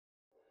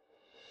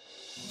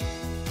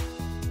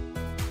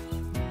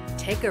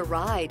Take a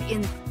ride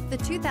in the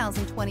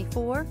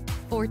 2024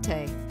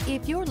 Forte.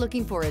 If you're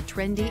looking for a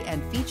trendy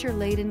and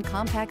feature-laden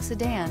compact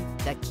sedan,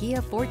 the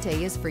Kia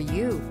Forte is for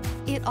you.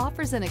 It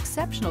offers an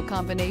exceptional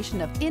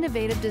combination of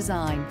innovative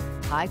design,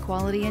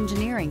 high-quality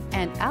engineering,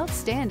 and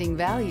outstanding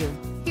value.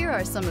 Here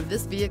are some of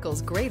this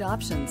vehicle's great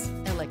options: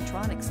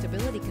 electronic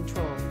stability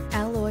control,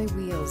 alloy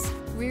wheels,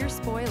 rear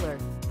spoiler,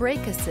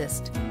 brake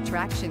assist,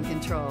 traction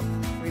control,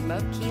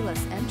 remote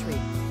keyless entry,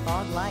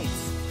 fog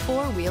lights,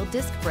 four-wheel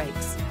disc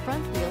brakes,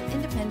 front-wheel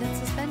independent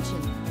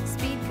suspension,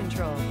 speed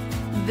control.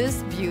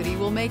 This beauty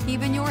will make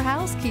even your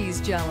house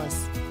keys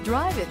jealous.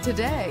 Drive it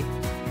today.